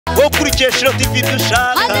wo kuri SHILOH TV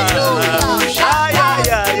dushaka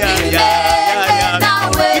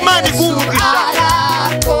Imana iguhugisha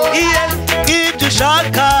ibyo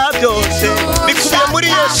ushaka byose bikubiye muri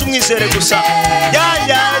Yesu mwizere gusa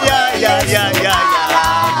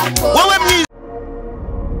wowe mwiza.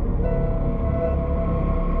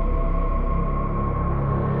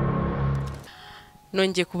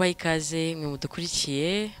 Nongeye kubaha ikaze mwe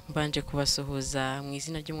mudukurikiye, mbanje kubasuhuza mu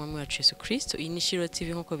izina ry'umwami wacu Yesu Kristo. Iyi ni SHILOH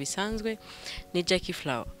TV nkuko bisanzwe, ni Jackie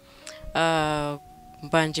Flower.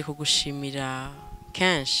 Mbanje kugushimira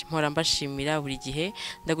kenshi, mpora mbashimira buri gihe,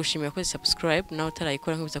 ndagushimira ko subscribe nawe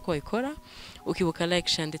utarayikora nkibuza ko wayikora, ukibuka like,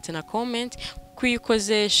 share ndetse na comment,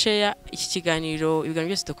 kuyikoze share iki kiganiro. Ibiganiro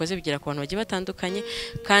byose dukoze bigera ku bantu bagiye batandukanye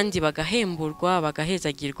kandi bagahemburwa,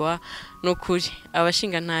 bagahezagirwa no kuri.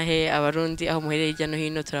 Abashinga ntahe, abarundi aho muhereye hirya no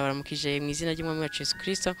hino, turabaramukije mu izina ry'umwami wacu Yesu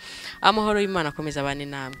Kristo. Amahoro y'Imana akomeza abane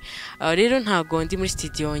namwe. Rero ntago ndi muri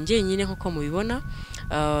studio njyenyine nkuko mubibona.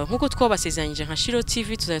 Nkuko twabasezeranyije nka SHILOH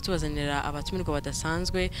TV tuzajya tubazanira abatumirwa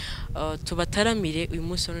badasanzwe, tubataramire. Uyu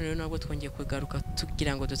munsi rero nabwo twongeye kugaruka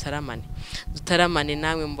tugira ngo dutaramane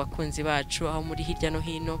namwe mu bakunzi bacu aho muri hirya no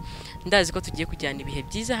hino. Ndazi ko tugiye kujyana ibihe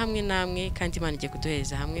byiza hamwe namwe kandi Imana igiye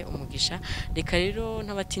kuduhereza hamwe umugisha. Reka rero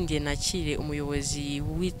ntabatindiye nakire umuyobozi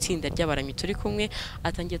w'itsinda ry'abaramyi turi kumwe,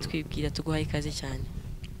 atangiye twibwira. Tuguhaye ikaze cyane.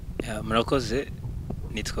 Murakoze,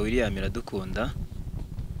 nitwa William Iradukunda.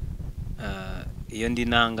 Iyo ndi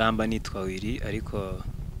nangamba nitwa Willy, ariko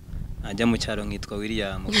najya mu cyaro nkitwa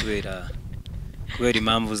William kubera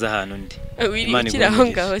impamvu z'ahantu ndi. Willy kiraho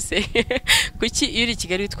ngaho se kuki iyo uri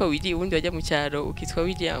Kigali witwa Willy ubundi wajya mu cyaro ukitwa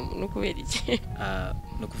William? No kubera iki?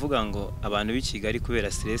 No kuvuga ngo abantu b'i Kigali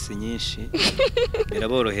kubera stress nyinshi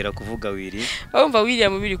biraborohera kuvuga Willy. Wumva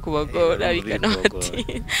William biri kubagora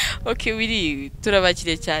bikanati. Okay Willy,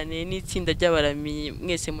 turabakire cyane n'itsinda ry'abarami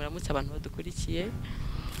mwese muramutse abantu badukurikiye.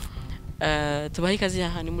 Tubaha ikaze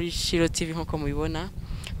hano muri SHILOH TV nkuko mubibona.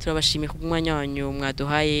 Turabashimiye ku mwanya wanyu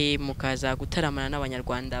mwaduhaye mukaza gutaramana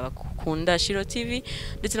n'abanyarwanda bakunda SHILOH TV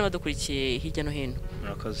ndetse n'abadukurikiye hirya no hino.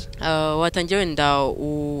 Murakoze. Watangiye wenda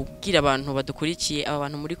ubwira abantu badukurikiye, aba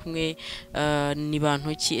bantu muri kumwe ni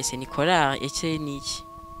bantu ki? Ese ni kora ese ni iki?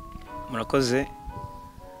 Murakoze.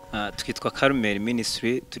 Twitwa Carmel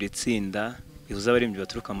Ministry, turi tsinda ihuza abaririmbyi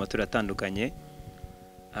baturuka mu matorero atandukanye.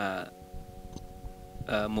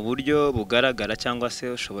 Mu buryo bugaragara cyangwa se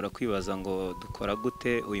ushobora kwibaza ngo dukora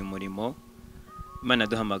gute uyu murimo. Imana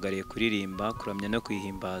duhamagariye kuririmba, kuramya no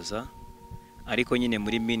kwihimbaza, ariko nyine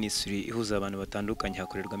muri ministry ihuza abantu batandukanye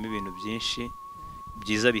hakorerwamo ibintu byinshi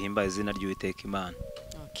byiza bihimbaza izina ry'Uwiteka Imana.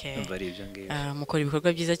 Okay. Mukora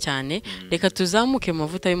ibikorwa byiza cyane. Reka tuzamuke mu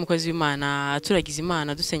mavuta y'umukozi w'Imana, turagize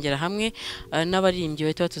Imana dusengera hamwe n'abaririmbyi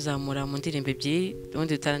bahita batuzamura mu ndirimbo ebyiri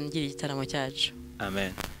ubundi dutangira igitaramo cyacu.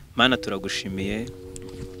 Amen. Mana turagushimiye,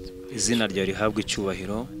 izina ryawe rihabwa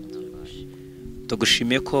icyubahiro.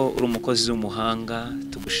 Tugushimiye ko uri umukozi w'umuhanga,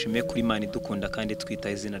 tugushimiye kuri Imana idukunda kandi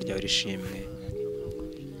twitaye izina ryawe rishimwe.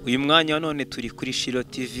 Uyu mwanya none turi kuri SHILOH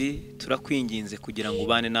TV, turakwinginze kugira ngo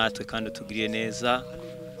ubane natwe kandi utugirire neza.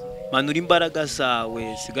 Manura imbaraga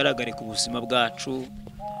zawe zigaragare ku buzima bwacu,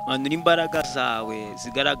 manura imbaraga zawe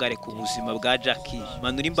zigaragare ku buzima bwa Jackie,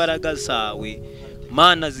 manura imbaraga zawe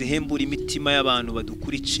Mana zihembura imitima y'abantu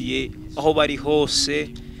badukurikiye aho bari hose.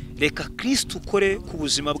 Reka Kristo ukore ku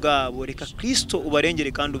buzima bwabo, reka Kristo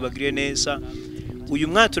ubarengere kandi ubagirire neza. Uyu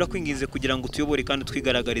mwanya turakwinginze kugira ngo tuyobore kandi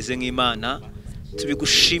twigaragarize nk'Imana.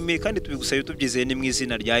 Tubigushimiye kandi tubigusabye tubyizeye ni mu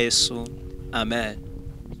izina rya Yesu. Amen.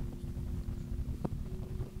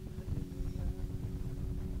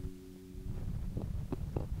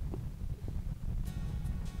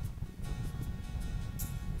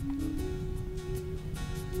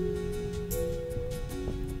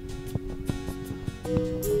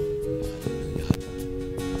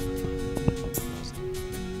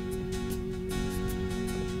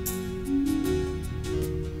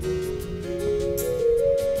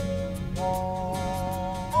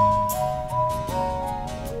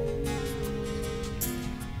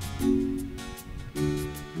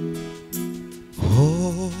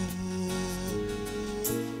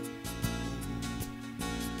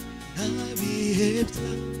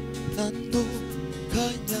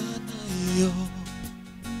 ntandukanya nayo.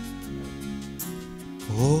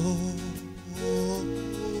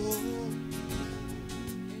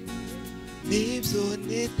 Nibyo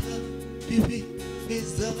nita bibi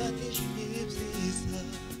bizanije ibyiza.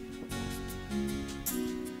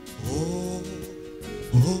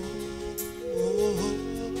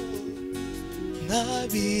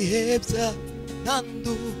 Nabihebya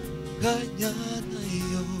ntandukanya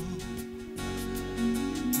nayo.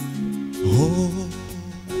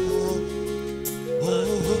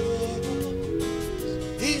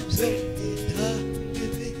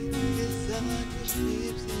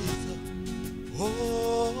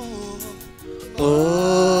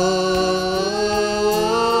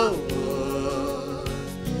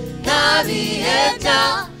 bihe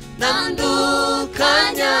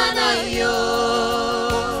ntandukanya nayo.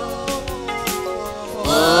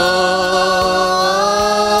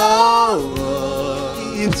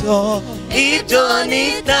 Ibyo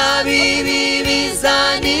nitabibi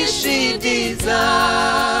bizanishidiza.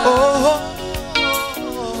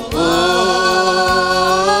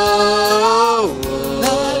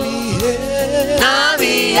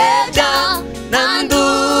 Nabihe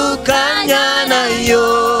ntandukanya nayo.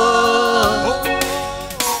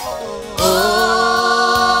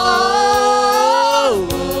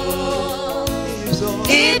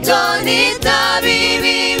 Ibyo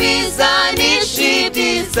nitabibi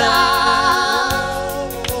bizanishidiza.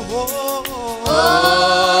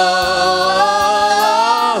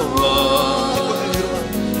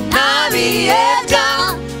 Nabihe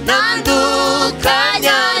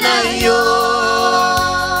ntandukanya nayo.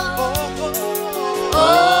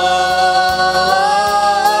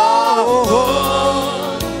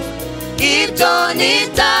 Ibyo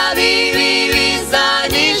nitabibi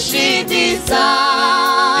bizanishidiza.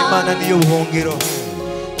 Imana niyo buhungiro,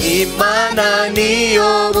 Imana niyo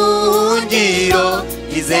buhungiro,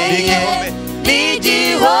 izeye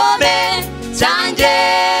n'igihome cyanjye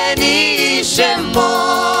nishemo.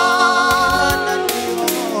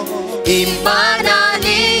 Imana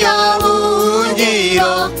niyo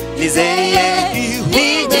buhungiro, izeye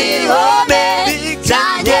n'igihome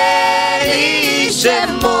cyanjye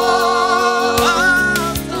nishemo.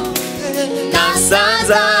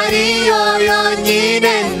 Nasanze ariyo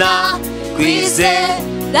yonyine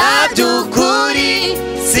nakwizera by'ukuri,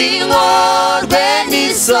 sinkorwe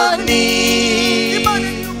n'isoni.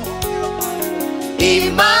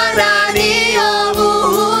 Imana niyo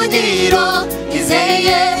buhungiro,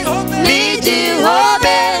 izeye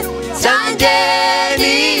n'igihome cyanjye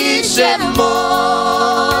nishemo.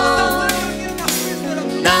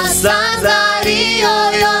 Nasanze ariyo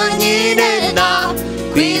yonyine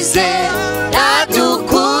nakwizera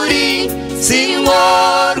by'ukuri,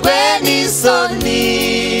 sinkorwe n'isoni.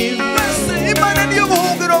 Imana niyo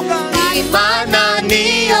buhungiro bwanjye, Imana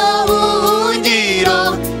niyo buhungiro,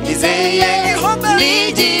 izeye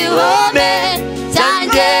n'igihome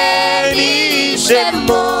cyanjye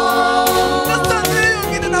nishemo.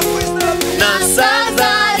 Nasanze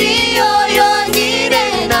ariyo yonyine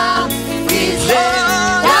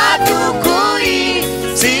nakwizera by'ukuri,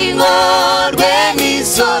 sinkorwe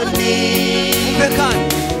n'isoni.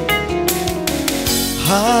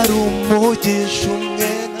 hari umugisha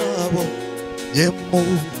umwe nabonye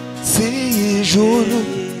munsi y'ijuru,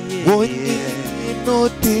 wonyine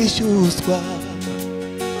utishyuzwa,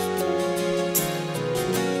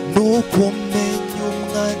 nukumenya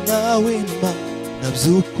umwana w'Imana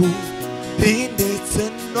by'ukuri, ndetse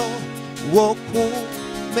no wo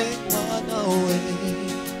kumenya nawe.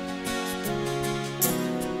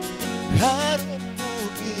 hari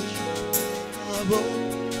umugisha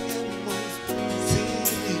nabonye munsi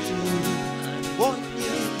y'ijuru,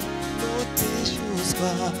 wonyine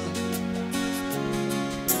utishyuzwa,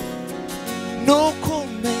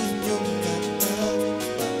 nukumenya umwana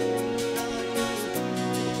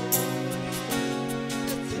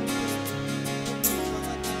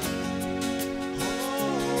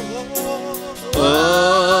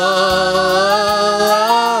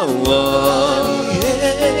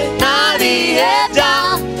Nabihe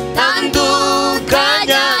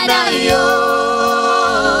ntandukanya nayo.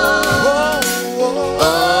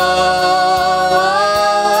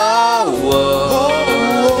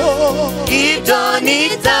 Ibyo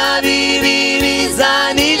nitabibi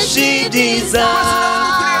bizanishidiza.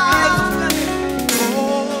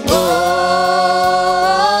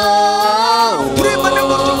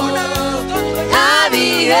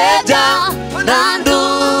 Nabihe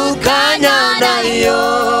ntandukanya nayo.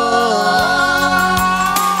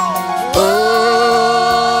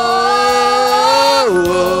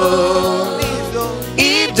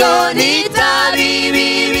 Ibyo nitabibi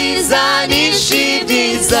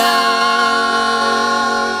bizanishidiza.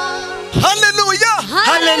 Haleluya,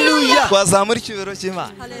 Haleluya. twazamura icyubahiro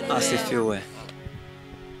cy'Imana. Asifiwe.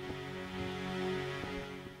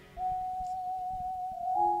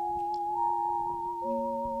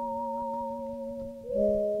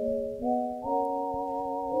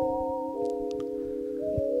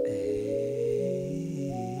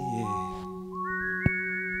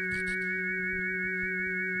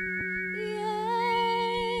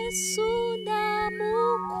 Yesu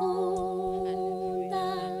ndamukunda,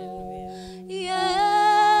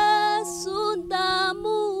 Yesu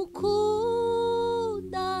ndamukunda.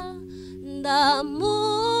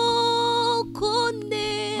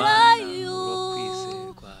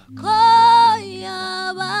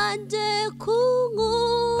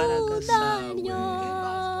 kunkundanyo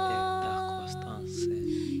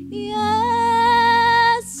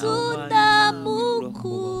Yesu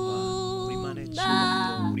ndamukunda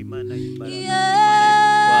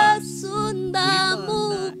Yesu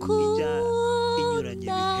ndamukunda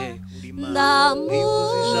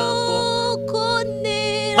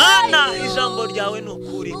ndamukundira Mana ijambo ryawe ni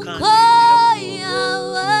ukuri kandi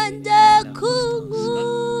yabanje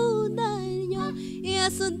kunkundanyo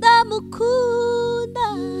Yesu ndamukunda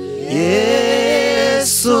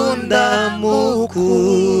Yesu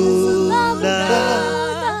ndamukunda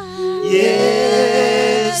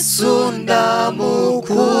Yesu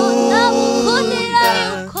ndamukunda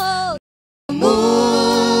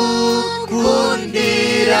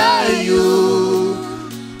mukundira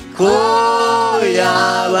yuko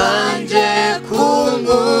yabanje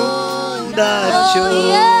kunkunda cyo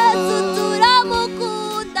Yesu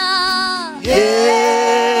turamukunda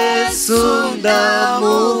Yesu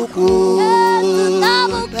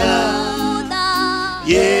ndamukunda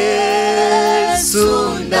Yesu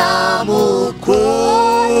ndamukunda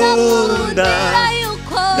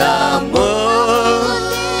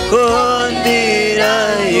ndamukundira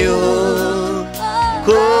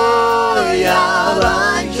yuko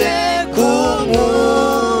yabanje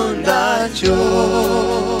kunkunda cyo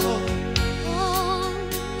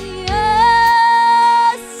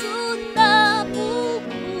Yesu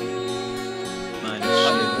ndamukunda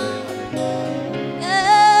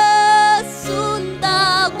Yesu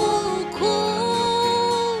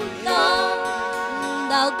ndagukunda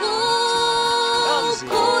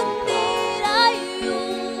ndagukundira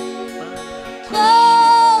yuko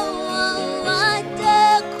wabanje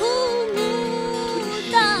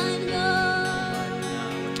kunkundanyo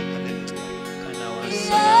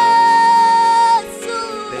Yesu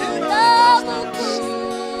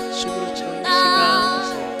ndamukunda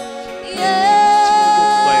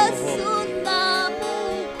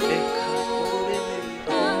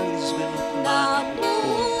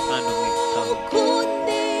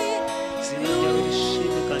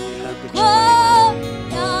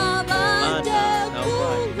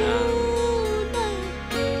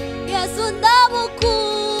Yesu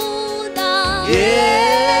ndamukunda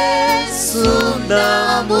Yesu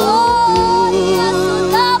ndamukunda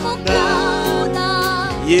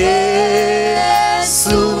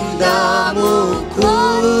Yesu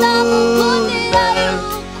ndamukunda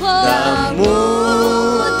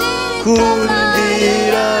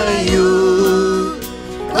ndamukundira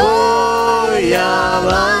yuko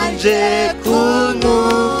yabanje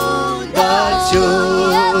kunkunda cyo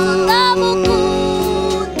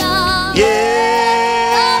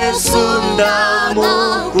Yesu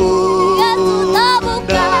ndamukunda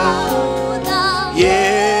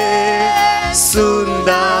Yesu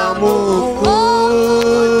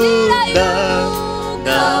ndamukunda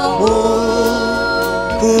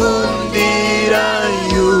ndamukundira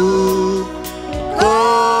yuko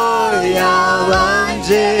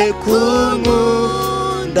yabanje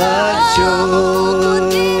kunkunda cyo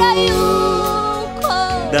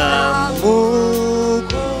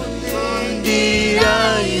ndamukundira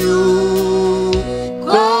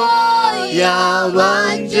yuko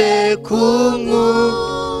yabanje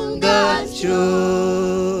kunkunda cyo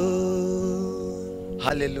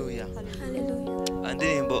Haleluya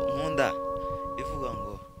Indirimbo nkunda ivuga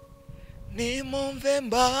ngo nimumve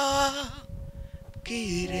mbabwire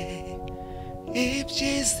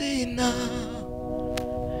iby'izina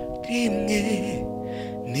rimwe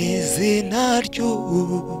n'izina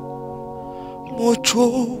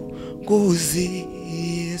ry'umucunguzi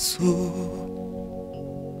Yesu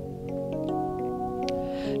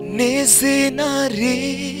n'izina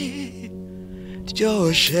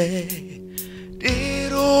ryoshe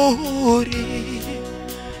riruri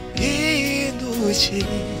indushyi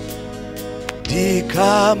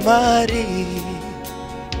rikamari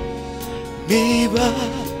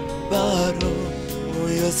mibabaro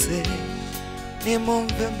yose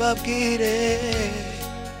nimumve mbabwire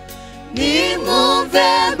nimumve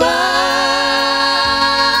mbabwire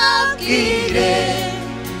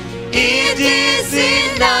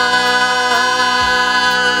iby'izina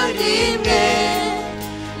rimwe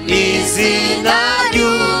n'izina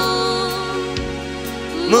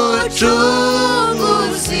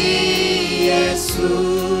ry'umucunguzi Yesu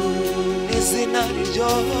n'izina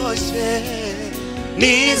riryoshye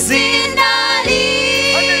n'izina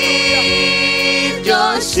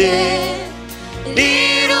riryoshye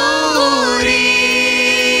riruri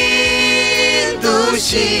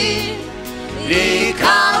indushyi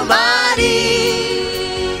rikamari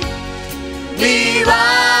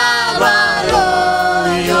mibabaro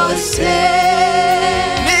yose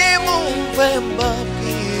nimumve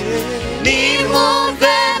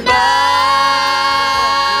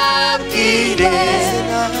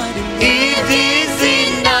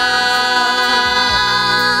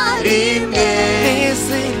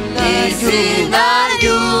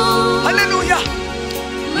haleluya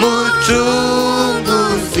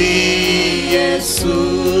mucunguzi Yesu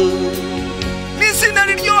n'izina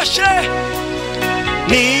riryoshye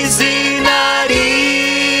n'izina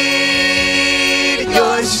riryoshye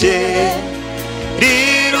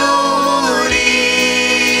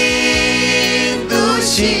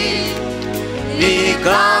rirurindusha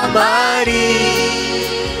rikamari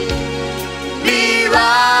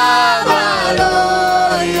mibabaro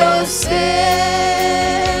yose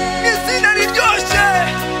n'izina riryoshye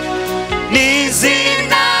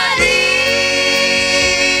n'izina riryoshye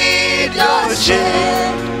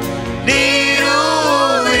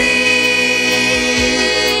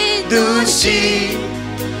rirurindusha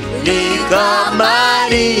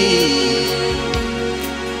rikamari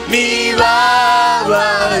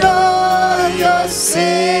mibabaro yose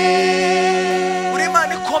uri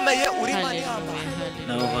Imana ikomeye uri Imana ihambaye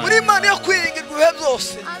uri Imana yo kwiringirwa ibihe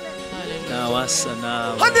byose ntawasa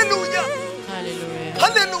nawe haleluya Hallelujah.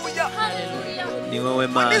 haleluya ni wowe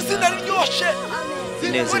Mana n'izina riryoshye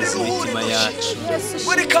inezeza imitima yacu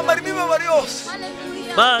buri kamara imibabaro yose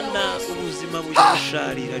Mana ubuzima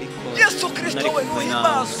burasharira ariko Yesu Kristo we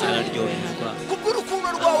nuhimbazwe araryoherwa kubw'urukundo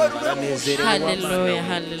rwawe rurabuje anezerewe Hallelujah,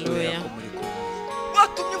 hallelujah.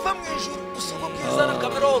 watumye uva mu ijuru usoma bwiza na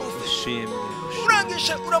kamera wari ufite ushimwe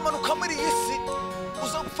urangije uramanuka muri iyi si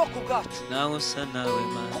uza gupfa ku bwacu nawe usa nawe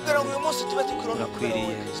Mana kugira ngo uyu munsi tube tukirona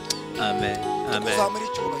urakwiriye amen amen uzamura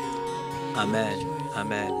icyubahiro amen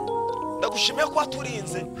amen ndagushimiye ko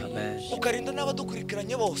waturinze amen ukarinda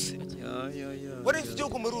n'abadukurikiranye bose yo warinze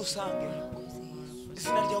igihugu muri rusange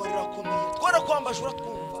izina ryawe rirakomeye twarakwambaje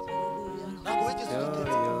uratwumva ntabwo wigeze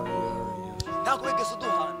uduterera ntabwo wigeze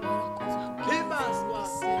uduhana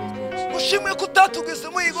ushimwe ko utatugize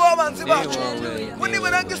umuhigo w'abanzi bacu ngo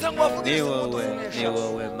nibarangiza ngo bavuge ni izi wowe mbuto ni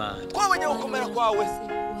wowe Mana twabonye gukomera kwawe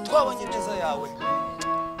twabonye neza yawe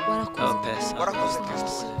oh pesa warakoze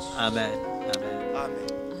Kristo amen amen amen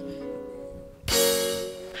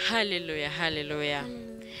Hallelujah.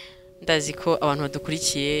 Ndazi ko abantu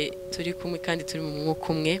badukurikiye turi kumwe kandi turi mu mwuka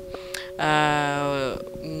umwe.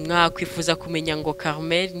 Mwakwifuza kumenya ngo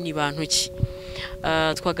Carmel ni bantu ki?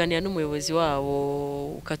 Twaganira n'umuyobozi wabo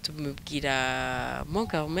ukatubwira Mon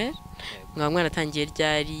Carmel mwanatangiye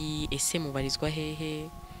ryari ese mubarizwa hehe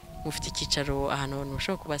mufite ikicaro ahantu abantu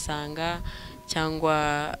bashobora kubasanga cyangwa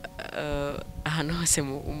ahantu hose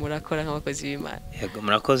murakora nk'abakozi b'Imana. yego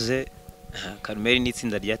murakoze Carmel ni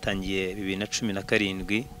itsinda ryatangiye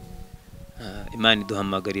 2017 Imana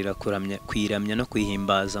iduhamagarira kwiramya no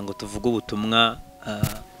kwihimbaza ngo tuvuge ubutumwa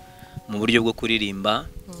mu buryo bwo kuririmba.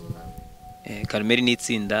 Carmel ni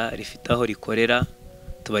itsinda rifite aho rikorera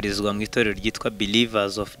tubarizwa mu itorero ryitwa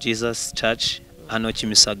Believers of Jesus Church hano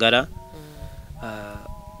Kimisagara.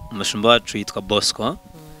 Umushumba wacu yitwa Bosco.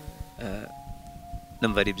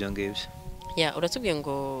 Ndumva ari ibyo ngibyo. Ya uratubwiye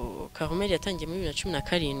ngo Carmel yatangiye muri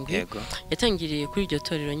 2017 Yego. yatangiriye kuri iryo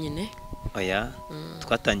torero nyine. Oya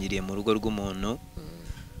twatangiriye mu rugo rw'umuntu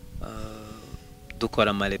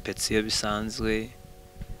dukora amarepetiyo bisanzwe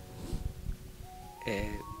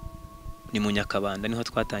ni mu Nyakabanda niho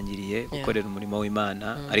twatangiriye gukorera umurimo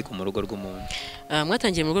w'Imana ariko mu rugo rw'umuntu.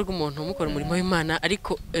 Mwatangiye mu rugo rw'umuntu mukora umurimo w'Imana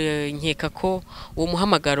ariko nkeka ko uwo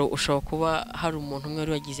muhamagaro ushobora kuba hari umuntu umwe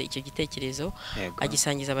wari wagize icyo gitekerezo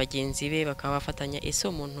agisangiza abagenzi be bakaba bafatanya ese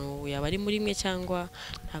umuntu yaba ari muri mwe cyangwa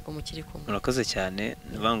ntago mukiri kumwe. Murakoze cyane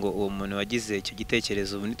nivuga ngo uwo muntu wagize icyo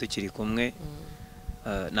gitekerezo ubu nitukiri kumwe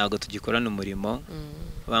ntago tugikorana umurimo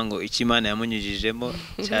bango Imana yamunyujijemo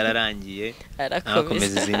cyararangiye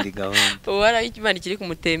arakomeza izindi gahunda wara Imana ikiri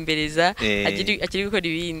kumutembereza akiri gukora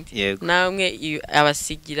ibindi namwe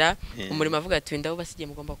abasigira umurimo avuga ati ndabo basigiye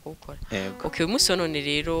mugomba kuwukora. Okay umunsi none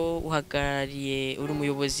rero uhagarariye uri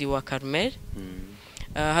umuyobozi wa Carmel.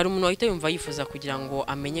 Hari umuntu wahita yumva yifuza kugira ngo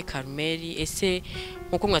amenye Carmel ese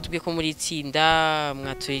nkuko mwatubwiye ko muri itsinda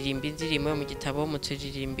mwaturirimba indirimbo yo mu gitabo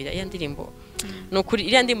muturirimbira iya ndirimbo nokuri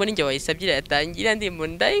iriya ndimbo ninjye wayisabye yatangira ndimbo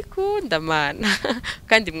ndayikunda Mana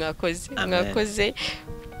kandi mwakoze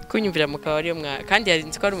kunyumvira mukaba ariyo kandi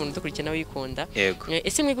yarinze ko ari umuntu dukurikirana wikunda.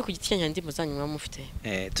 Ese mwebwe ku giti cyanyu ndimbo zanyu mwamufite?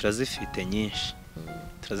 Turazifite nyinshi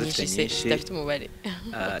zidafite umubare.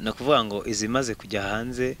 No kuvuga ngo izimaze kujya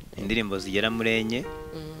hanze indirimbo zigera muri enye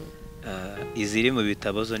iziri mu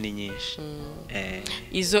bitabo zo ni nyinshi.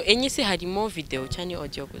 Izo enye se harimo video cyane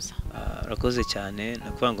audio gusa? Urakoze cyane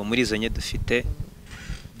no kuvuga ngo muri izo nye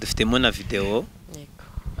dufitemo na video.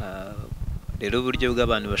 Rero uburyo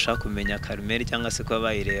bw'abantu bashaka kumenya Carmel cyangwa se kuba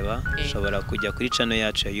bayireba ushobora kujya kuri channel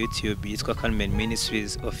yacu ya YouTube yitwa Carmel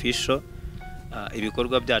Ministries Official.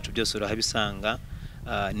 Ibikorwa byacu byose urahabisanga.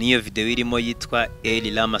 Niyo video irimo yitwa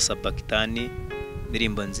Eli Lama Sabakitani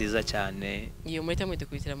indirimbo nziza cyane. iyo muri tamwe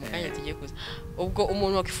dukubitira mu kanya tugiye kuza. Ubwo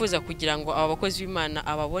umuntu wakifuza kugira ngo aba bakozi b'Imana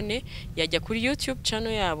ababone yajya kuri YouTube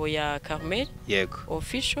channel yabo ya Carmel Yego.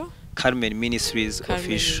 official, Carmel Ministries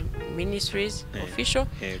Official. Ministries official.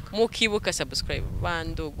 Yego. Mukibuka subscribe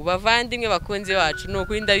bandugu bavandimwe bakunze bacu no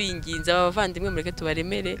kuri ndabinginza abavandimwe mureke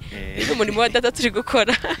tubaremere umurimo wa data turi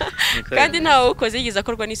gukora kandi ntawe ukoze yigiza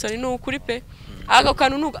akorwa n'isoni n'ukuri pe ako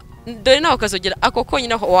kantu nuga dore naho kazogera ako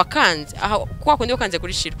konyine aho wakanze aho kwa kundi wakanze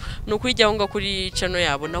kuri shiro n'ukuri jyaho ngo kuri channel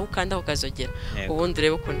yabo naho kandi aho kazogera ubundi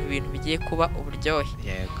rebe ukuntu ibintu bigiye kuba uburyohe.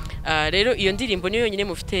 Yego. Rero iyo ndirimbo niyo yonyine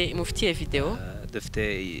mufitiye video.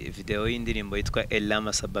 Dufite video y'indirimbo yitwa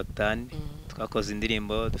Elama Sabatani. Twakoze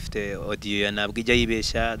indirimbo, dufite audio ya nabwo ijya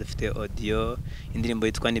yibeshya, dufite audio indirimbo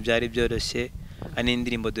yitwa Nibyari byoroshye, ani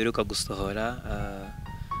indirimbo duheruka gusohora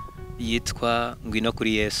yitwa Ngwino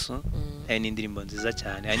kuri Yesu. Ni indirimbo nziza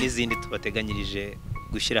cyane, hari n'izindi tubateganyirije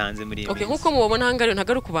gushyira hanze muri iyi minsi. Nkuko mubona hangari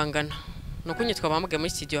ntagaruka kubangana nukunye twabambwe muri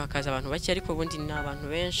studio hakaza abantu bake ariko ubundi ni abantu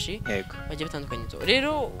benshi bagiye batandukanye.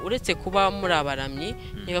 Rero uretse kuba muri abaramyi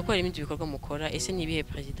niga ko hari ibindi bikorwa mukora, ese ni ibihe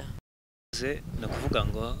president? No kuvuga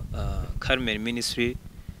ngo Carmel Ministry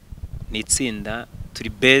ni itsinda turi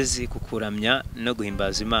base kukuramya no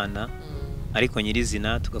guhimbaza Imana, ariko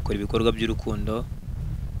nyirizina tugakora ibikorwa by'urukundo,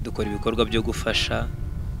 dukora ibikorwa byo gufasha.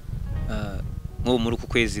 Nko muri uku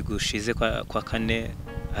kwezi gushize kwa kane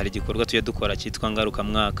hari igikorwa tujya dukora cyitwa ngaruka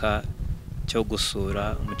mwaka cyo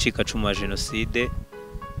gusura umucikacumu wa jenoside.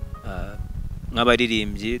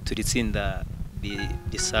 Nk'abaririmbyi turi tsinda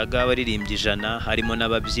risaga abaririmbyi 100, harimo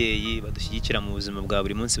n'ababyeyi badushyigikira mu buzima bwa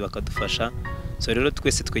buri munsi bakadufasha. So rero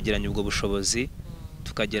twese twegeranye ubwo bushobozi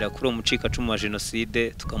tukagera kuri uwo mucikacumu wa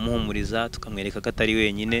jenoside tukamuhumuriza, tukamwereka ko atari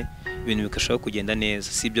wenyine, ibintu bikashaho kugenda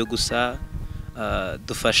neza. Si ibyo gusa,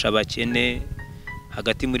 dufasha abakene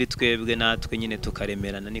hagati muri twebwe natwe nyine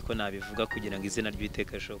tukaremerana, niko nabivuga, kugira ngo izina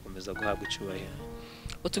ry'Uwiteka rishobore gukomeza guhabwa icyubahiro.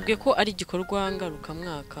 Utubwiye ko ari igikorwa ngaruka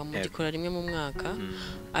mwaka, mu gikora rimwe mu mwaka.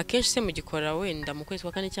 Akenshi se mu gikora wenda mu kwezi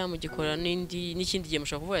kwa kane cyangwa mu gikora n'ikindi gihe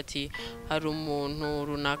mushobora kuvuga ati hari umuntu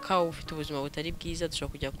runaka ufite ubuzima butari bwiza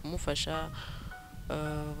dushobora kujya kumufasha,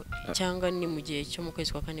 cyangwa ni mu gihe cyo mu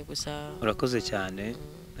kwezi kwa kane gusa? Urakoze cyane.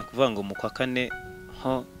 Nakuvuga ngo mu kwa kane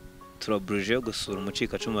ho turaburuje yo gusura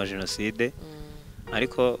umucikacumu wa jenoside,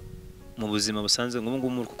 ariko mu buzima busanzwe ngo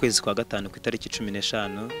mu kwezi kwa gatanu ku itariki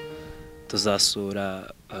 15 tuzasura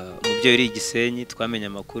umubyeyi uri Gisenyi. Twamenye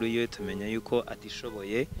amakuru ye, tumenya yuko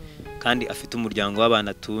atishoboye kandi afite umuryango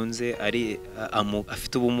w'abana atunze, ari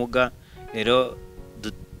afite ubumuga. Rero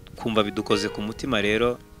kumva bidukoze ku mutima,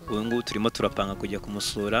 rero ubu ngubu turimo turapanga kujya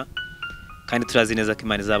kumusura kandi turazi neza ko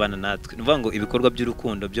Imana izabana natwe. Nuvuga ngo ibikorwa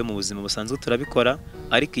by'urukundo byo mu buzima busanzwe turabikora,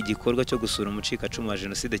 ariko igikorwa cyo gusura umucikacumu wa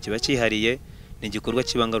jenoside kiba cyihariye, ni igikorwa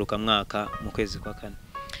kibangaruka mwaka mu kwezi kwa kane.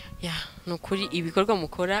 Nukuri ibikorwa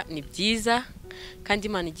mukora ni byiza kandi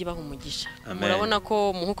Imana igibaho umugisha. Murabona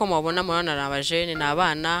ko nkuko mubabona murana abajene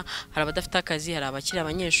n'abana, hari abadafite akazi, hari abakiri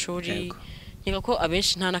abanyeshuri. Niga ko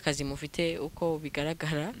abenshi nta nakazi mufite uko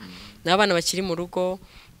bigaragara, n'abana bakiri mu rugo.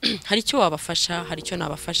 Hari icyo wabafasha, hari icyo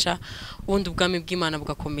nabafasha, ubundi ubwami bw'Imana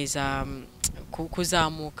bugakomeza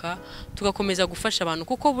kuzamuka, tugakomeza gufasha abantu,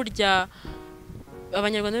 kuko burya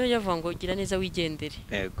abanyarwanda bavuga ngo gira neza wigendere.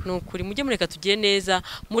 Nukuri mujye mureka tugiye neza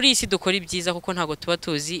muri isi dukora ibyiza, kuko ntago tuba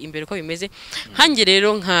tuzi imbere ko bimeze. Hange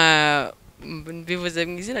rero nka bivuze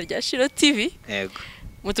mu izina rya SHILOH TV,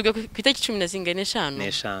 mutuge ku itariki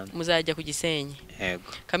 15 muzajya ku Gisenyi.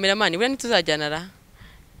 Cameraman buriya ntituzajyanara,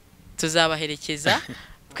 tuzabaherekeza.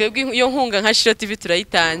 Twebwe iyo nkunga nka SHILOH TV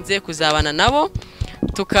turayitanze kuzabana nabo,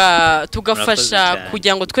 tugafasha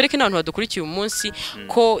kugira ngo twereke n'abantu badukurikiye umunsi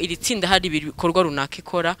ko iri tsinda hari ibikorwa runaka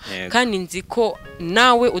ikora, kandi nzi ko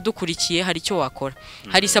nawe udukurikiye hari icyo wakora,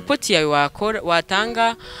 hari support yawe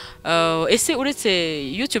watanga. Ese uretse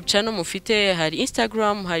YouTube channel mufite, hari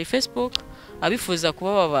Instagram, hari Facebook, abifuza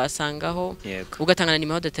kuba babasangaho ugatanga na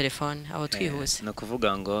nimero de telefone aho twihuse? No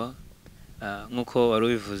kuvuga ngo nkuko wari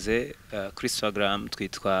ubivuze, kuri Instagram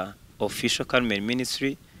twitwa official Carmel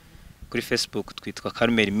Ministry, kuri Facebook twitwa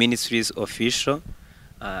Carmel Ministries Official.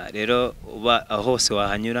 Rero aho hose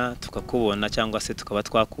wahanyura tukakubona cyangwa se tukaba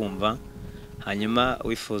twakumva. Hanyuma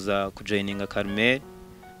wifuza kujoininga Carmel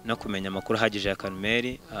no kumenya amakuru ahagije ya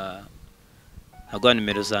Carmel, nagwa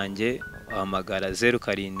nimero zanjye wahamagara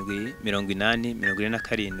 07 80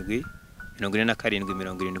 47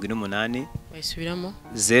 47 Wesubiramo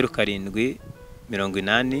 07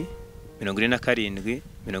 80 47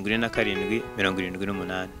 47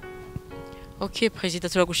 78. Okay,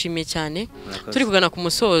 President turagushimiye cyane. Turi kugana ku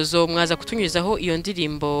musozo, mwaza kutunyurizaho iyo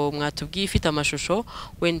ndirimbo mwatubwiye ifite amashusho,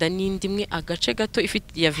 wenda n'indi imwe agace gato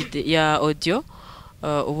ifite ya audio,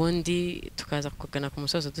 ubundi tukaza kugana ku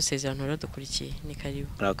musozo dusezerano rero dukurikiye. Ni karibu.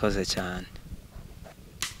 Murakoze cyane.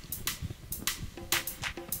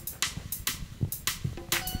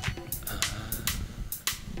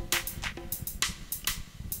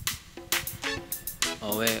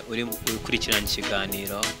 Owe uri ukurikirana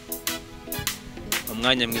ikiganiro,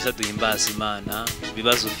 umwanya mwiza duhimbaza Imana,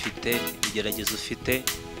 ibibazo ufite, ibigeragezo ufite,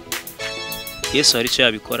 Yesu hari icyo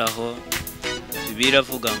yabikoraho. Bibiliya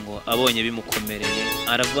iravuga ngo abonye bimukomereye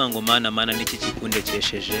aravuga ngo mana mana niki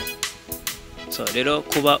kikundekesheje. So rero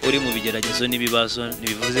kuba uri mu bigeragezo n'ibibazo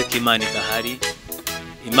ntibivuze ko Imana idahari.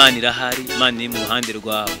 Imana irahari, Imana iri mu ruhande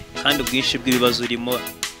rwawe, kandi ubwinshi bw'ibibazo urimo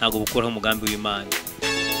ntabwo bukuraho umugambi w'Imana.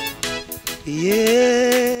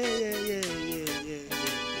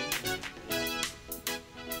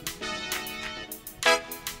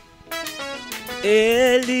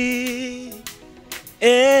 Eli,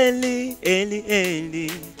 Eli, Eli,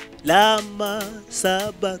 Eli, lama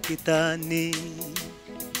sabakitani.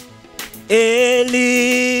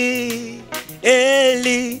 Eli,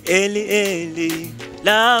 Eli, Eli, Eli,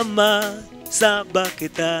 lama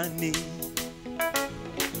sabakitani.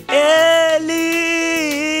 Eli,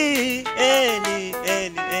 Eli,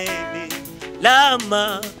 Eli, Eli,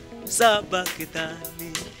 lama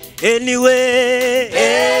sabakitani. Anyway,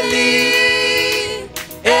 Eli,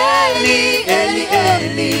 Eli, Eli,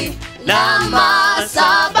 Eli, lama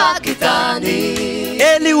sabakitani.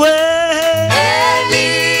 Anyway, Eli,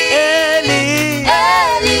 Eli,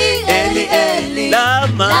 Eli, Eli, Eli,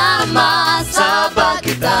 lama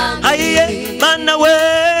sabakitani. Aye, mana we,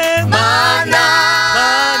 mana,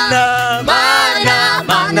 mana, mana,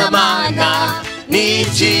 mana, mana,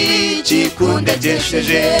 niki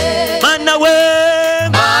kikundekesheje. Mana we,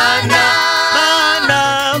 mana, mana,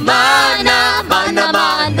 mana, mana,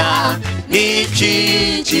 mana, niki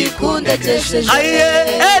kikundekesheje. Aye,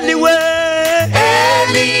 anyway,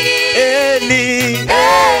 Eli, Eli,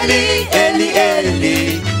 Eli, Eli,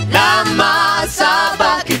 Eli, lama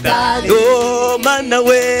sabakitani. Oh, mana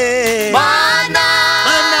we, mana,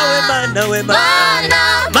 mana we, mana we, mana,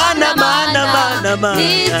 mana, mana, mana, mana,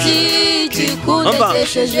 niki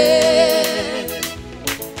kikundekesheje.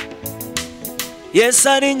 Yesu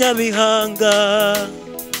ari Nyabihanga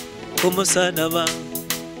ku musaraba,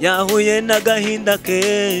 yahuye n'agahinda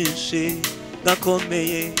kenshi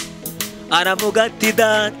gakomeye, aravuga ati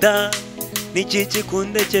data niki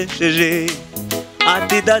kikundekesheje.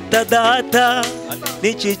 Ati data data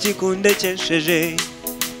niki kikundekesheje.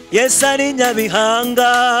 Yesu ari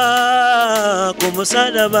Nyabihanga ku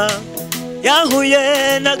musaraba,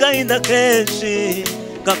 yahuye n'agahinda kenshi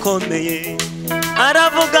gakomeye,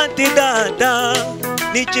 aravuga ati data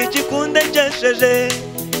niki kikundekesheje.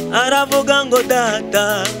 Aravuga ngo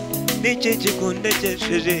data niki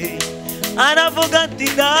kikundekesheje. Aravuga ati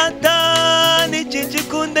data niki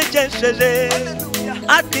kikundekesheje.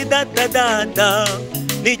 Ati data data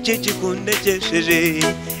niki kikundekesheje.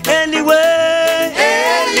 Anyway,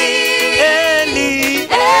 Eli, Eli,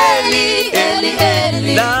 Eli, Eli,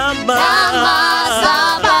 Eli, lama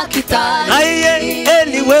sabakitani. Aye,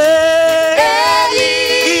 anyway, Eli,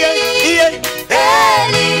 Eli,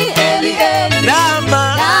 Eli, Eli, lama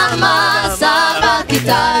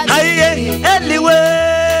sabakitani. Aye,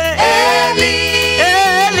 anyway, Eli,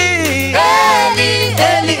 Eli, Eli,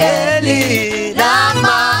 Eli, Eli,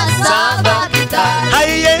 lama sabakitani.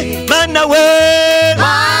 Aye, mana we,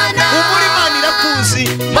 mana, umuri Imana irakuzi,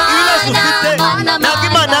 ibibazo ufite ntabwo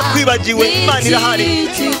Imana yakwibagiwe, Imana irahari.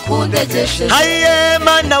 Aye,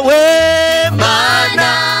 mana we, mana,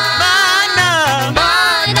 mana,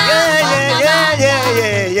 mana,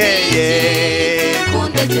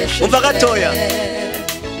 umva gatoya,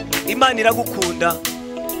 Imana iragukunda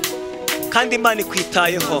kandi Imana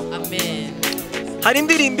ikwitayeho. Amen. Hari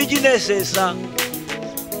indirimbo iginezeza,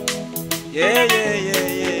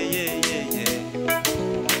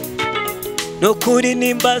 nukuri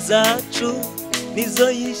nimba zacu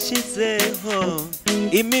nizo yishizeho,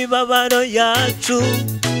 imibabaro yacu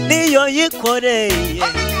niyo yikoreye.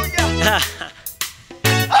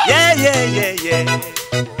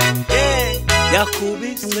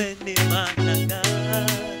 Yakubiswe n'Imana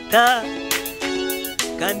data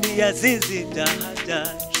kandi yazize ibyaha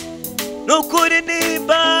byacu. Nukuri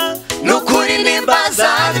nimba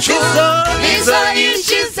zacu nizo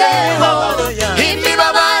yishizeho,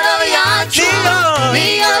 imibabaro yacu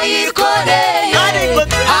niyo yikoreye.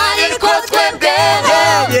 Ariko twebwe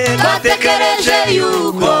twatekereje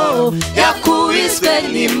yuko yakubiswe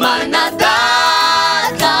n'Imana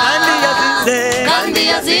data kandi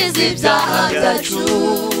yazize ibyaha byacu.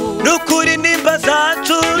 Nukuri nimba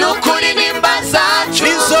zacu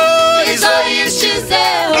nizo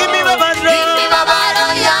yishizeho, imibabaro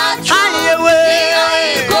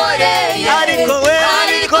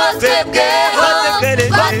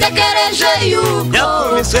twemeje yuko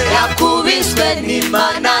yakubiswe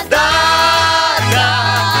n'Imana Data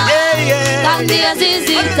kandi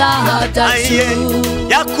yazize ibyaha byacu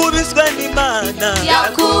yakubiswe n'Imana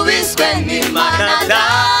yakubiswe n'Imana Data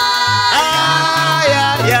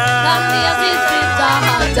kandi yazize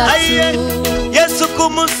ibyaha byacu Yesu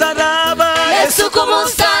kumusaraba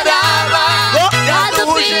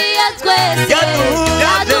yadupfiriye twese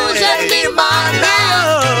yaduje n'Imana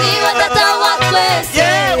niba Data wa twese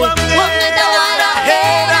wamwenda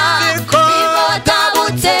warahera niba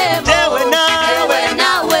watabutsemo yewe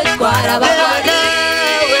nawe twarababariwe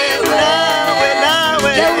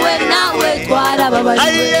yewe nawe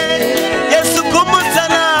twarababariwe Yesu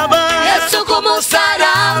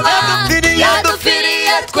kumusaraba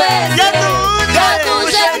yadupfiriye twese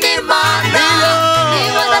yaduje n'Imana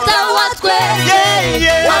niba Data wa twese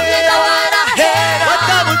wamwenda warahera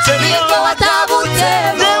niba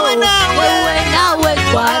watabutsemo yewe nawe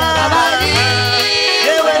twarababariwe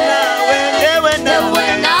yewe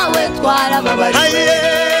nawe twarababariwe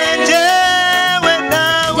yewe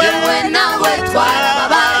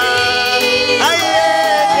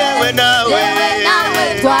nawe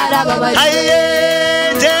twarababariwe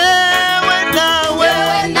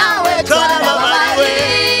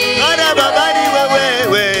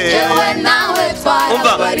yewe nawe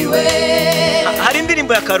twarababariwe hari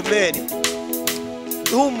indirimbo ya Carmel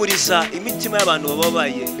ihumuriza imitima y'abantu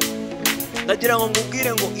bababaye. Ndagira ngo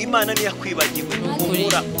ngubwire ngo Imana ntiyakwibagiwe.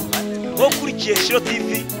 Humura wo kurikiye SHILOH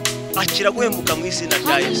TV akira guhembuka mu izina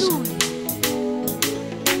rya Yesu.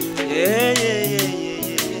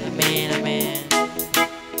 Amen, amen.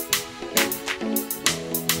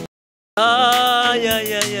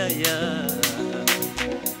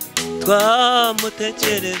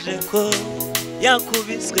 Twamutekereje ko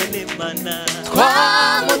yakubiswe n'Imana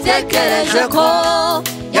twamutekereje ko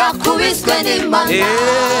yakubiswe n'Imana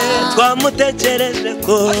twamutekereje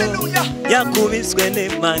ko yakubiswe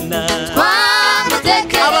n'Imana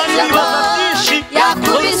twamutekereje ko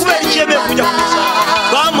yakubiswe n'Imana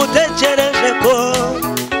twamutekereje ko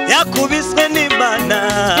yakubiswe n'Imana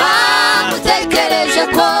twamutekereje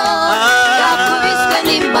ko yakubiswe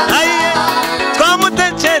n'Imana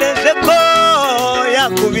twamutekereje ko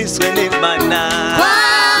yakubiswe n'Imana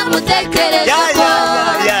twamutekereje ko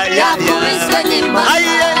yakubiswe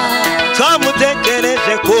n'Imana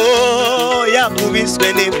twamutekereje ko yakubiswe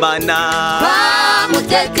n'Imana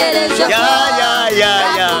twamutekereje ko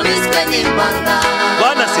yakubiswe n'Imana.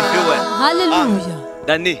 Bwana sifiwe. Haleluya.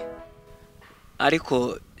 Dani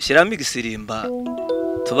ariko shyiramo igisirimba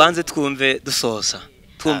tubanze twumve dusoza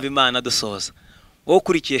twumva Imana dusoza. Wowe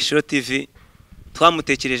ukurikiye SHILOH TV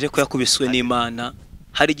twamutekereje ko yakubiswe n'Imana.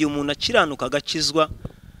 Hari igihe umuntu akiranuka agakizwa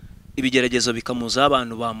ibigeragezo bikamuza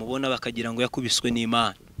abantu bamubona bakagira ngo yakubiswe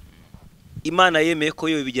n'Imana. Imana yemeye ko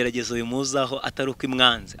yo ibigeragezo bimuzaho atari uko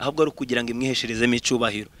imwanze ahubwo ari kugira ngo imwihesherezemo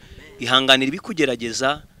icyubahiro. Ihanganira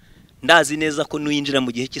ibikugerageza. Ndazi neza ko nuyinjira mu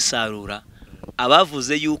gihe cy'isarura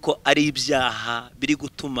abavuze yuko ari ibyaha biri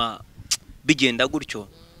gutuma bigenda gutyo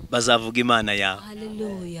bazavuga Imana yawe.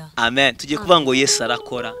 Haleluya. Amen. Tugiye kuvuga ngo Yesu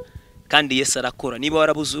arakora kandi Yesu arakora. Niba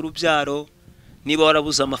warabuze urubyaro, niba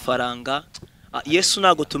warabuze amafaranga, Yesu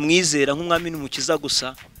ntago tumwizera nk'umwami n'umukiza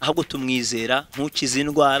gusa ahubwo tumwizera nk'ukiza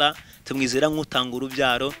indwara, tumwizera nk'utanga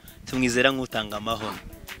urubyaro, tumwizera nk'utanga amahoro.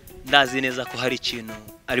 Ndazi neza ko hari ikintu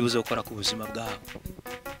ari buze gukora ku buzima bwawe.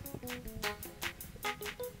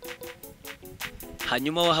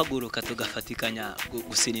 Hanyuma wahaguruka tugafatikanya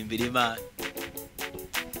gusirimbira Imana.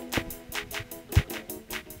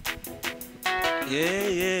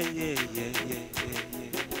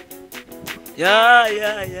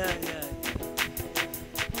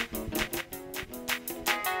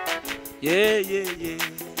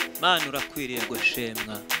 Mana urakwiriye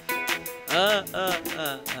gushemwa.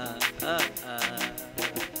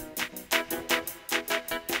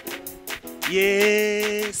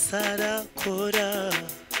 Yesu arakora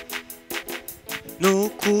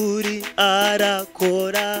nukuri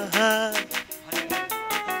arakora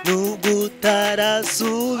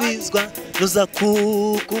nugutarasubizwa nuza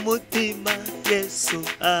kuka umutima. Yesu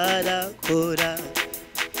arakora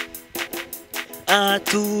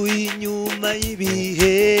atuye inyuma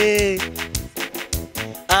y'ibihe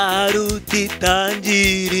aruta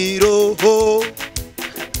itangiriro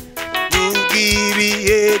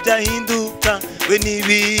ibihe byahinduka we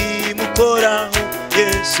nibimukoraho.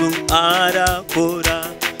 Yesu arakora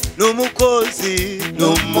n'umukozi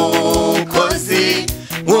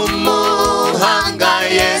w'umuhanga.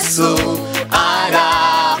 Yesu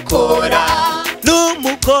arakora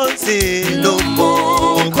n'umukozi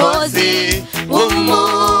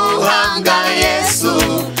w'umuhanga. Yesu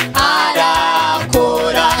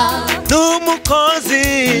arakora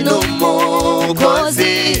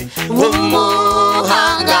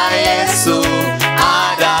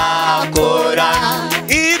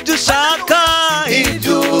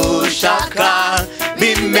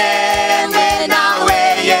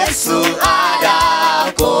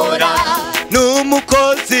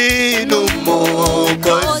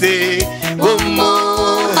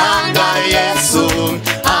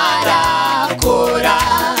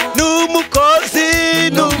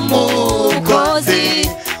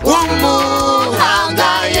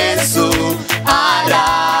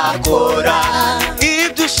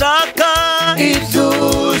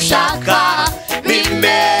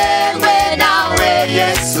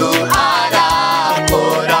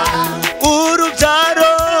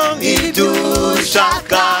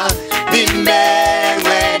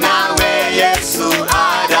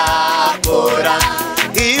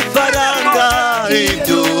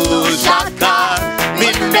ibyo ushaka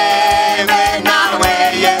bimewe nawe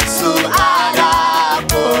Yesu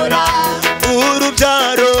arakora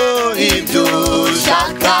urubyaro ibyo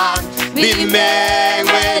ushaka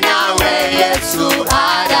bimewe nawe Yesu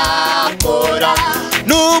arakora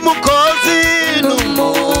n'umukozi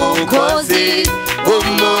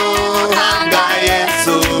umuhanga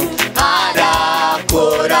Yesu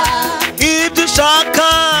arakora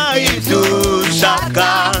ibyo ushaka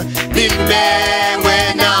bimewe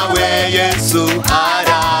nawe Yesu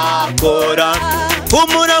arakora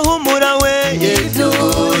humura we ibyo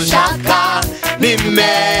ushaka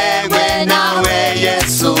bimewe nawe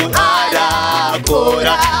Yesu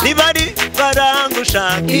arakora niba ari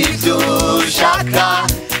barangushaka ibyo ushaka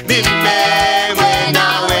bimewe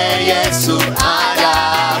nawe Yesu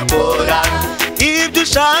arakora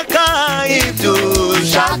ibyo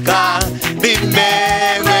ushaka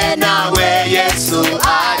bimewe nawe Yesu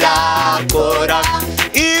arakora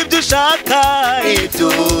ibyo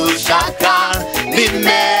ushaka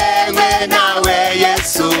bimewe nawe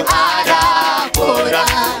Yesu arakora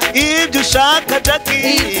ibyo ushaka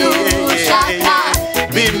Jackie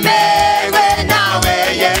bimewe nawe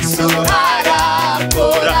Yesu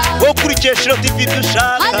arakora wo kuri SHILOH TV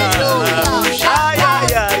dushaka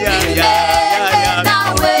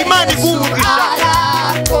Imana igugisha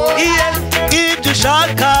ibyo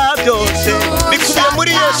ushaka byose bikubiye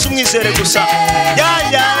muri Yesu mwizere gusa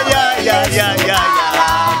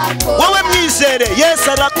wowe mwizere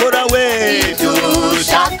Yesu arakora we ibyo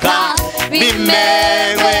ushaka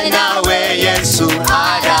bimewe nawe Yesu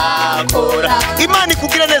arakora Imana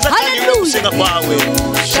ikubwira neza kandi yo gusenga kwawe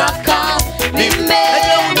ushaka bimewe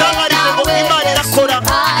ngo Imana irakora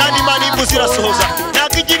kandi Imana ivuze irasohoza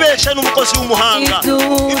ntabwo igibesha n'umukozi w'umuhanga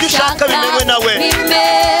ibyo ushaka bimewe nawe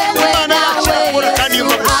Imana yacu irakora kandi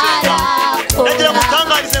yumva gusenga nagira ngo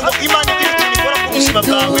utangarize ngo Imana igira ikintu ikora ku buzima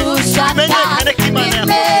bwawe bimenyekane ko Imana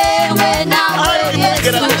yakora ahari uri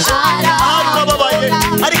kubigaragaza ahari urababaye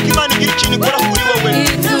ariko Imana igira ikintu ikora kuri wowe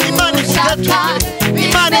Imana igutatuje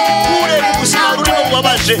Imana ikure mu buzima burimo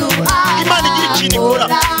bubabaje Imana igira ikintu ikora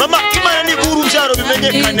mama Imana nibura urubyaro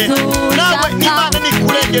bimenyekane nawe Imana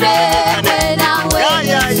nikurengera bimenyekane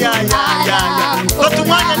fata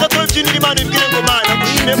umwanya gato w'ibyinira Imana ibwire ngo Mana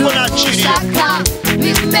gushimye ko naciriye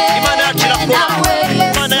Imana yacu irakora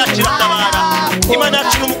Imana yacu iratabara Imana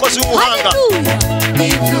yacu n'umukozi w'umuhanga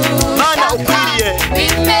Mana ukwiriye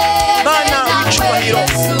Mana w'icyubahiro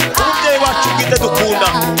umubyeyi wacu bwite dukunda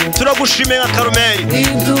turagushimiye nka Carmel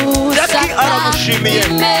Jackie aragushimiye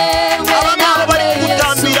aba ngaba bari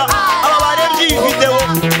kugutambira aba barebye iyi video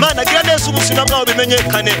Mana gira neza ubuzima bwabo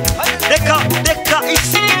bimenyekane reka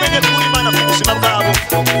isi imenye kuri Imana ku buzima bwabo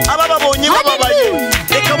aba babonye bababaye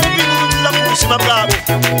reka mumve inkuru nziza ku buzima bwabo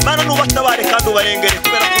Mana nubatabare kandi ubarengere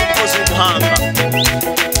kubera ko umukozi w'umuhanga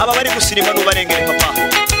aba bari gusirima nubarengere papa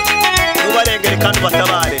nubarengere kandi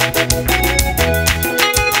ubatabare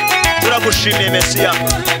turagushimiye Mesiya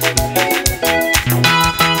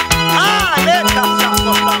Hallelujah.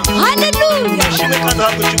 Shime kandi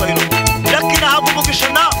uhabwe icyubahiro Jackie nahabwe umugisha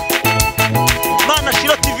nawe Mana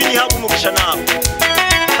SHILOH TV nihabwe umugisha nawe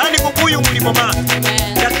kandi kuguyu murimo Mana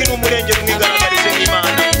Jackie n'umurengero umwigaragarize nk'Imana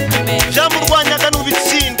byamurwanyaga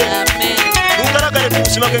n'ubitsinde ntugaragare ku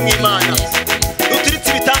buzima bwe nk'Imana nutiritse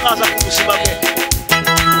ibitangaza ku buzima bwe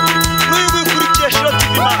n'uyigukurikiye SHILOH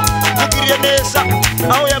TV mugirire neza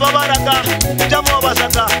aho yababaraga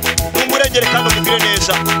byamubabazaga n'umurengere kandi umugire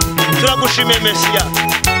neza turagushimiye Mesiya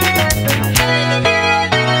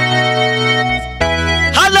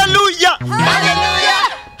Hallelujah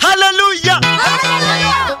Hallelujah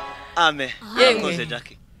Amen Akoze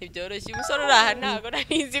Jackie ibyoroshye umusore uraha ntago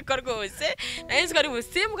narizi ko rwose narizi ko ari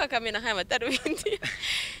busimbuka akamena nk'aya matarubindi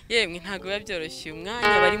yemwe ntago biba byoroshye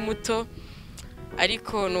umwanya bari muto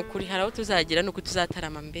ariko nukuri hari aho tuzagira nuko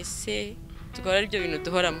tuzatarama mbese tukora ari byo bintu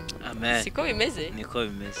duhoramo Amen siko bimeze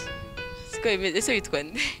ese witwa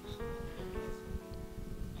nde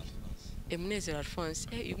Emunezero Alphonse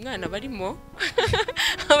uyu mwana barimo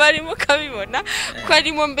kabibona ko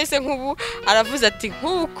arimo mbese nk'ubu aravuze ati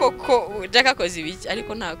nk'uko ko Jack akoze ibiki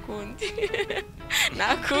ariko nta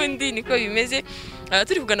kundi niko bimeze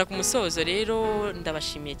turi kugana ku musozo rero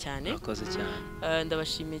ndabashimiye cyane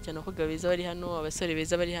ndabashimiye cyane ko gabeza bari hano abasore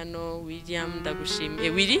beza bari hano William ndagushimiye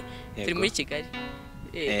Willy turi muri Kigali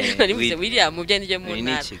narivuze William mu byandije mu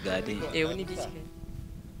ntara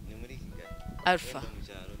ni muri Kigali Alpha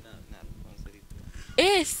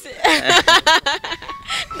ese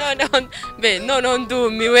noneho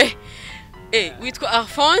ndumiwe witwa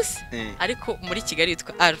Alphonse ariko muri Kigali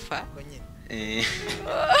witwa Alpha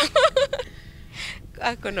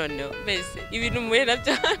ako none mbese ibintu muhera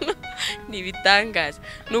byano ni bitangaza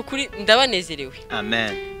nukuri ndabanezerewe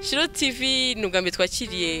amen. SHILOH TV nugambe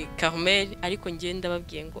twakiriye Carmel ariko ngiye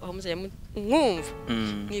ndababwiye ngo aho muzajya mwumva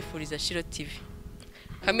mwifuriza SHILOH TV.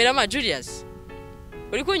 Cameraman Julius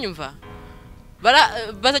uri kunyumva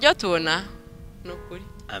bazajya batubona nukuri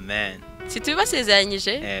Amen.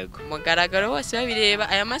 Situbasezeranyije Yego. mugaragaro hose babireba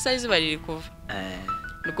aya masaha izuba riri kuva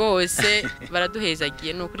rwose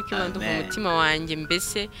baraduhezagiye nukuri ko ndumva umutima wanjye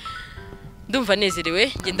mbese ndumva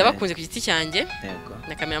nezerewe ngenda bakunze ku giti cyanjye. Yego.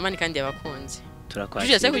 Na cameraman kandi yabakunze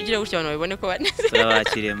Turakwakiriye. Julius kugira gutya abantu babone ko banezerewe.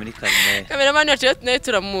 Turabakiriye muri Carmel. Cameraman wacu nawe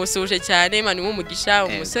turamusuje cyane Imana umugisha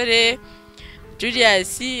umusore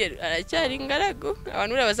Julius aracyari ingaragu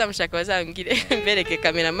abantu uri bazamushaka bazambwire mbereke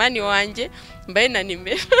cameraman wanjye mbaye na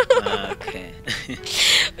nimero. Okay.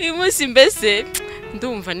 Uyu munsi mbese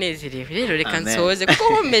ndumva nezerewe rero reka nsoze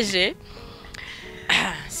kuko nkomeje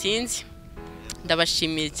sinzi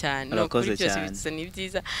ndabashimiye cyane no kuri byose bitse ni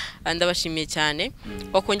byiza ndabashimiye cyane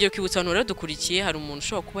wakongera kwibutsa abantu rero dukurikiye hari umuntu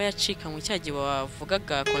ushobora kuba yacikanywe cyagiye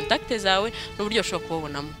wavugaga contact zawe n'uburyo ushobora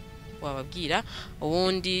kubabonamo wababwira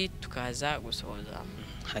ubundi tukaza gusoza.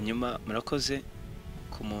 Hanyuma murakoze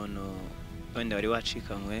ku muntu wenda wari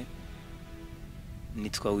wacikanywe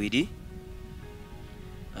nitwa Willy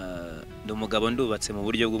ndi umugabo ndubatse mu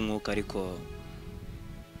buryo bw'umwuka ariko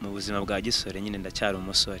mu buzima bwa gisore nyine ndacyari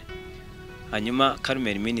umusore. Hanyuma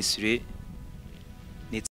Carmel Ministry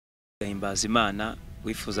nitahimbaza Imana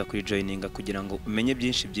wifuza kuri joininga kugira ngo umenye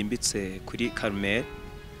byinshi byimbitse kuri Carmel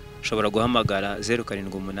ushobora guhamagara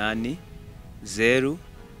 078 0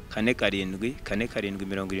 4 7 4 7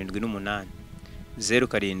 78 0 7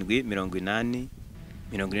 80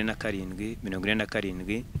 47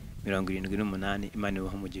 47 78 Imana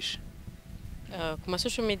ibaho umugisha. Ku ma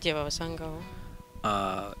social media babasangaho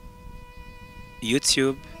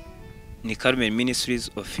YouTube ni Carmel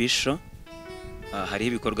Ministries official. Hari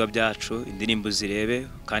ibikorwa byacu indirimbo zirebe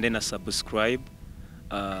kandi na subscribe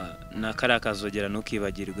na karakazogera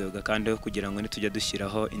nukibagirwe ugakandeho kugira ngo nitujya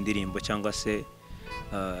dushyiraho indirimbo cyangwa se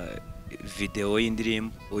video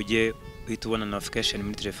y'indirimbo ujye uhita ubona notification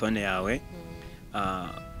muri telefone yawe.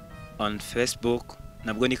 On Facebook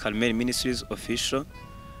nabwo ni Carmel Ministries official.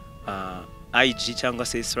 IG cyangwa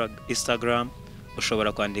se Instagram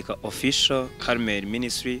ushobora kwandika official Carmel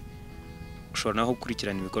Ministry ushobora naho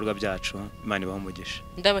gukurikirana ibikorwa byacu. Imana ibaho umugisha.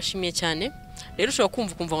 Ndabashimiye cyane rero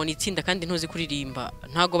ushobora kumva ngo nitsinda kandi ntuzi kuririmba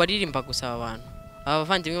ntago baririmba gusa abantu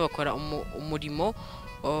abavandimwe bakora umurimo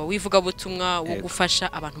wivuga butumwa wo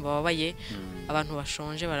gufasha abantu bababaye abantu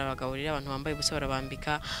bashonje barabagaburira abantu bambaye ubusa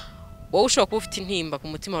barabambika wowe ushobora kuba ufite intimba ku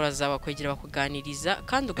mutima urazaba kwegera bakuganiriza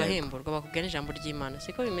kandi ugahemburwa bakubwira ijambo ry'Imana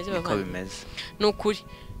siko bimeze bavandimwe nukuri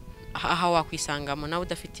aha wakwisangamo nawe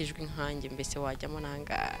udafite ijwi nkanjye mbese wajyamo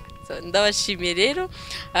nanga ndabashimiye rero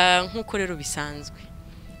nkuko rero bisanzwe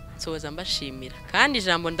soza mbashimira kandi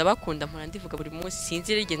ijambo ndabakunda mpora ndivuga buri munsi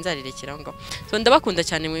sinzi rege nzarirekera ngo so ndabakunda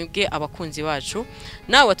cyane mwebwe abakunzi bacu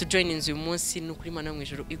nawe watujoininze uyu munsi n'ukuri Imana mu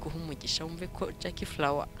ijuru iguha umugisha wumve ko Jackie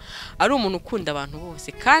Flower ari umuntu ukunda abantu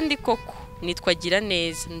bose kandi koko nitwagira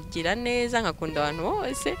neza nkakunda abantu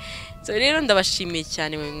bose. So rero ndabashimiye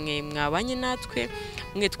cyane mwe mwabanye natwe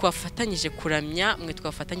mwe twafatanyije kuramya mwe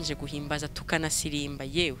twafatanyije guhimbaza tukanasirimba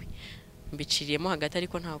yewe mbiciriyemo hagati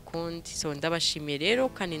ariko nta kundi. So ndabashimiye rero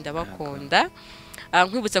kandi ndabakunda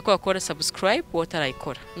nkwibutsa ko bakora subscribe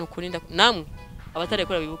wotarayikora nukuri namwe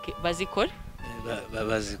abatarayikora bibuke bazikora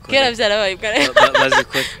kera byarabaye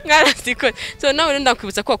bazikora. So nawe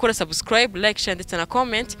ndakwibutsa ko bakora subscribe like share ndetse na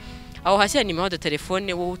comment aho hasi hari nimero ya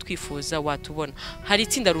telefone wowe utwifuza watubona hari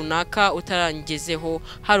itsinda runaka utarangezeho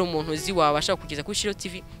hari umuntu uzi wabasha kugeza kuri SHILOH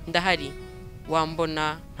TV ndahari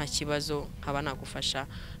wambona nta kibazo nkaba nagufasha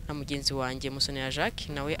na mugenzi wanjye Musonera Jacques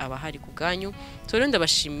nawe aba hari kuganyu. So rero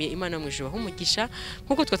ndabashimiye Imana mu ijuru umugisha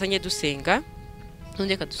nkuko twatangiye dusenga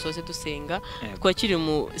ndeka dusoze dusenga twakiri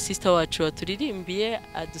mu sister wacu waturirimbiye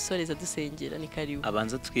adusoreza dusengera ni karibu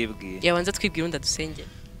abanza twibwira yabanza twibwira ndadusengera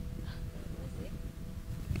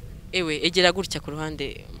ewe egera gutya ku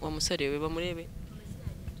ruhande wa musore we bamurebe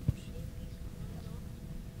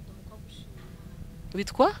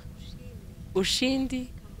bitwa Ushindi.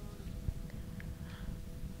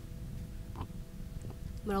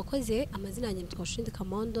 murakoze amazina yanjye nitwa Ushindi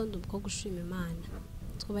Kamondo ndi umukobwa ushima Imana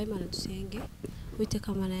twubaha Imana dusenge.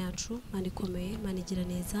 Uwiteka Mana yacu, Mana ikomeye, Mana igira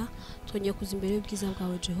neza, twongeye kuza imbere y'ubwiza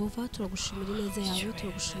bwawe Jehova, turagushimira ineza yawe,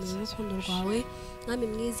 turagushimira urukundo rwawe, Mwami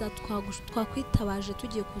mwiza, twakwitabaje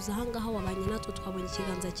tugiye kuza ahangaha wabanye natwe, twabonye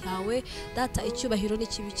ikiganza cyawe, data icyubahiro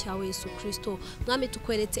n'ikibi cyawe Yesu Kristo. Mwami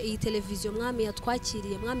tukweretse iyi televiziyo, Mwami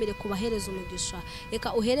yatwakiriye, Mwami reka ubahereze umugisha,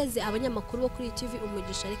 reka uhereze abanyamakuru bo kuri TV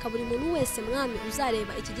umugisha, reka buri muntu wese Mwami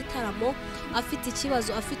uzareba iki gitaramo afite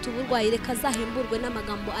ikibazo, afite uburwayi, reka azahemburwe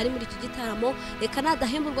n'amagambo ari muri iki gitaramo, reka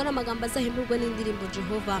nadahemburwa n'amagambo azahemburwe n'indirimbo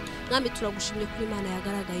Jehova. Mwami turagushimye kuri Imana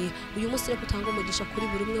yagaragaye uyu munsi, reka utanga umugisha kuri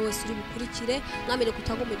buri umwe wese uri bukurikire, Mwami reka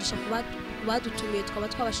utanga umugisha ku badutumiye twaba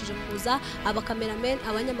twabashije kuza, abakamerameni,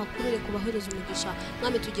 abanyamakuru, reka ubahereze umugisha.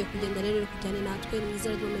 Mwami tugiye kugenda rero kujyana natwe mu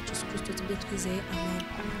izina ry'Umwami Yesu Kristo tubye twizeye, amen.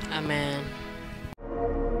 Amen.